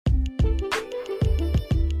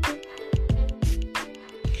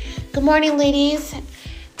Good morning, ladies.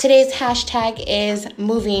 Today's hashtag is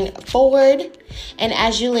moving forward. And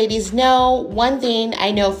as you ladies know, one thing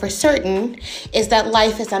I know for certain is that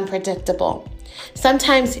life is unpredictable.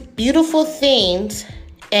 Sometimes beautiful things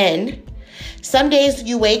end. Some days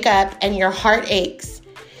you wake up and your heart aches.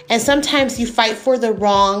 And sometimes you fight for the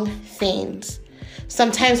wrong things.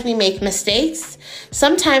 Sometimes we make mistakes.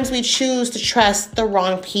 Sometimes we choose to trust the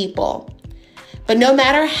wrong people. But no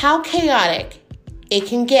matter how chaotic it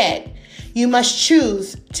can get, you must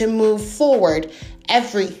choose to move forward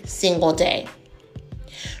every single day.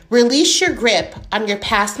 Release your grip on your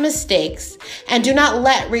past mistakes and do not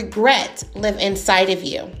let regret live inside of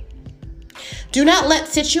you. Do not let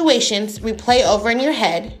situations replay over in your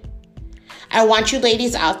head. I want you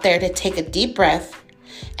ladies out there to take a deep breath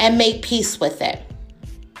and make peace with it.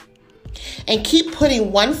 And keep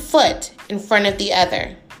putting one foot in front of the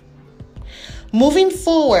other. Moving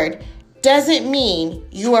forward doesn't mean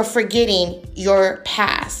you are forgetting your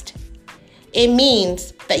past. It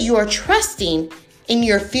means that you are trusting in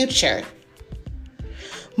your future.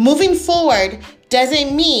 Moving forward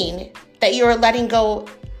doesn't mean that you are letting go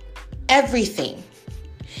everything.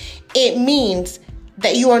 It means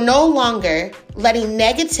that you are no longer letting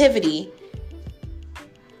negativity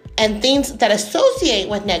and things that associate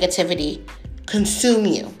with negativity consume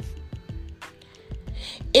you.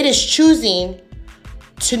 It is choosing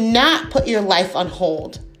to not put your life on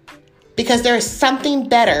hold because there is something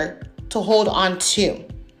better to hold on to.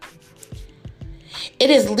 It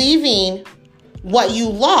is leaving what you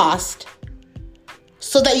lost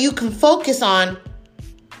so that you can focus on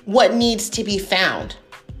what needs to be found.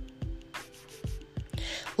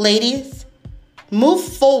 Ladies, move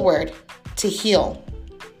forward to heal.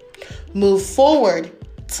 Move forward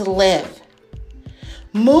to live.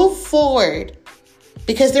 Move forward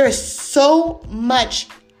because there is so much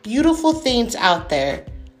beautiful things out there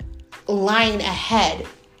lying ahead,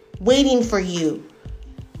 waiting for you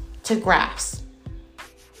to grasp.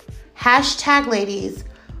 Hashtag ladies,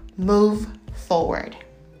 move forward.